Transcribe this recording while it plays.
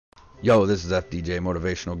Yo, this is FDJ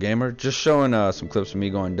Motivational Gamer. Just showing some clips of me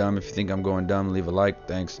going dumb. If you think I'm going dumb, leave a like.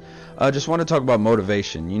 Thanks. Just want to talk about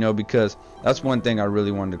motivation, because that's one thing I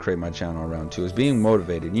really wanted to create my channel around too, is being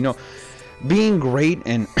motivated. Being great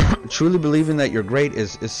and truly believing that you're great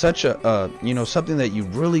is such a something that you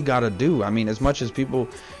really got to do. I mean, as much as people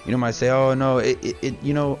might say, oh no,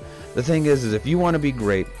 the thing is if you want to be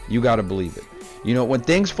great, you got to believe it. When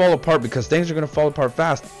things fall apart, because things are going to fall apart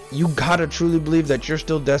fast, you gotta truly believe that you're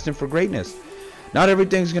still destined for greatness. Not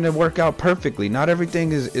everything's going to work out perfectly. Not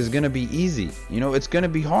everything is going to be easy. It's going to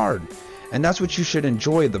be hard. And that's what you should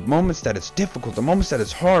enjoy. The moments that it's difficult, the moments that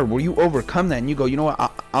it's hard, where you overcome that and you go, you know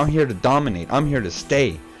what, I'm here to dominate. I'm here to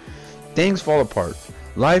stay. Things fall apart.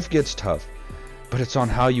 Life gets tough. But it's on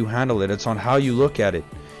how you handle it. It's on how you look at it.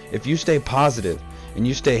 If you stay positive, and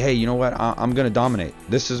you stay, hey, you know what, I'm gonna dominate.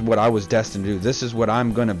 This is what I was destined to do. This is what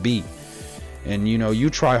I'm gonna be. And you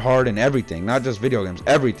try hard in everything, not just video games,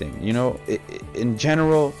 everything. In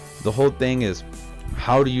general, the whole thing is,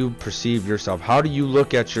 how do you perceive yourself? How do you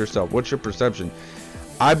look at yourself? What's your perception?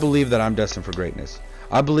 I believe that I'm destined for greatness.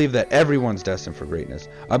 I believe that everyone's destined for greatness.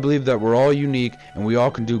 I believe that we're all unique and we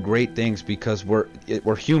all can do great things because we're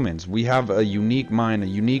humans. We have a unique mind, a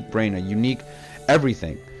unique brain, a unique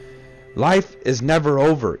everything. Life is never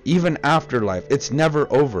over. Even after life, it's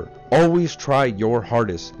never over. Always try your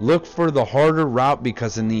hardest. Look for the harder route,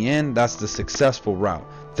 because in the end, that's the successful route.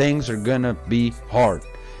 Things are gonna be hard.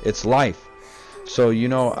 It's life. So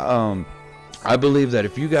I believe that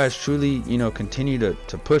if you guys truly continue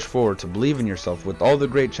to push forward, to believe in yourself, with all the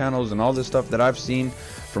great channels and all this stuff that I've seen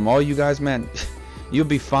from all you guys, man, you'll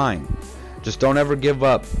be fine. Just don't ever give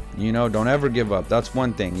up. Don't ever give up. That's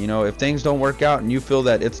one thing. If things don't work out and you feel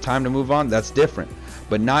that it's time to move on, that's different.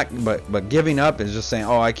 But giving up is just saying,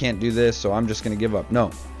 oh, I can't do this, so I'm just gonna give up. No,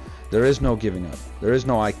 there is no giving up. There is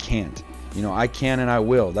no I can't. I can and I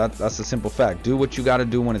will. That's a simple fact. Do what you got to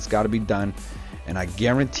do when it's got to be done, and I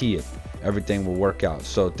guarantee it, everything will work out.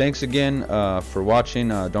 So thanks again for watching.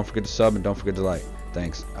 Don't forget to sub and don't forget to like.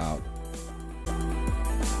 Thanks. Out.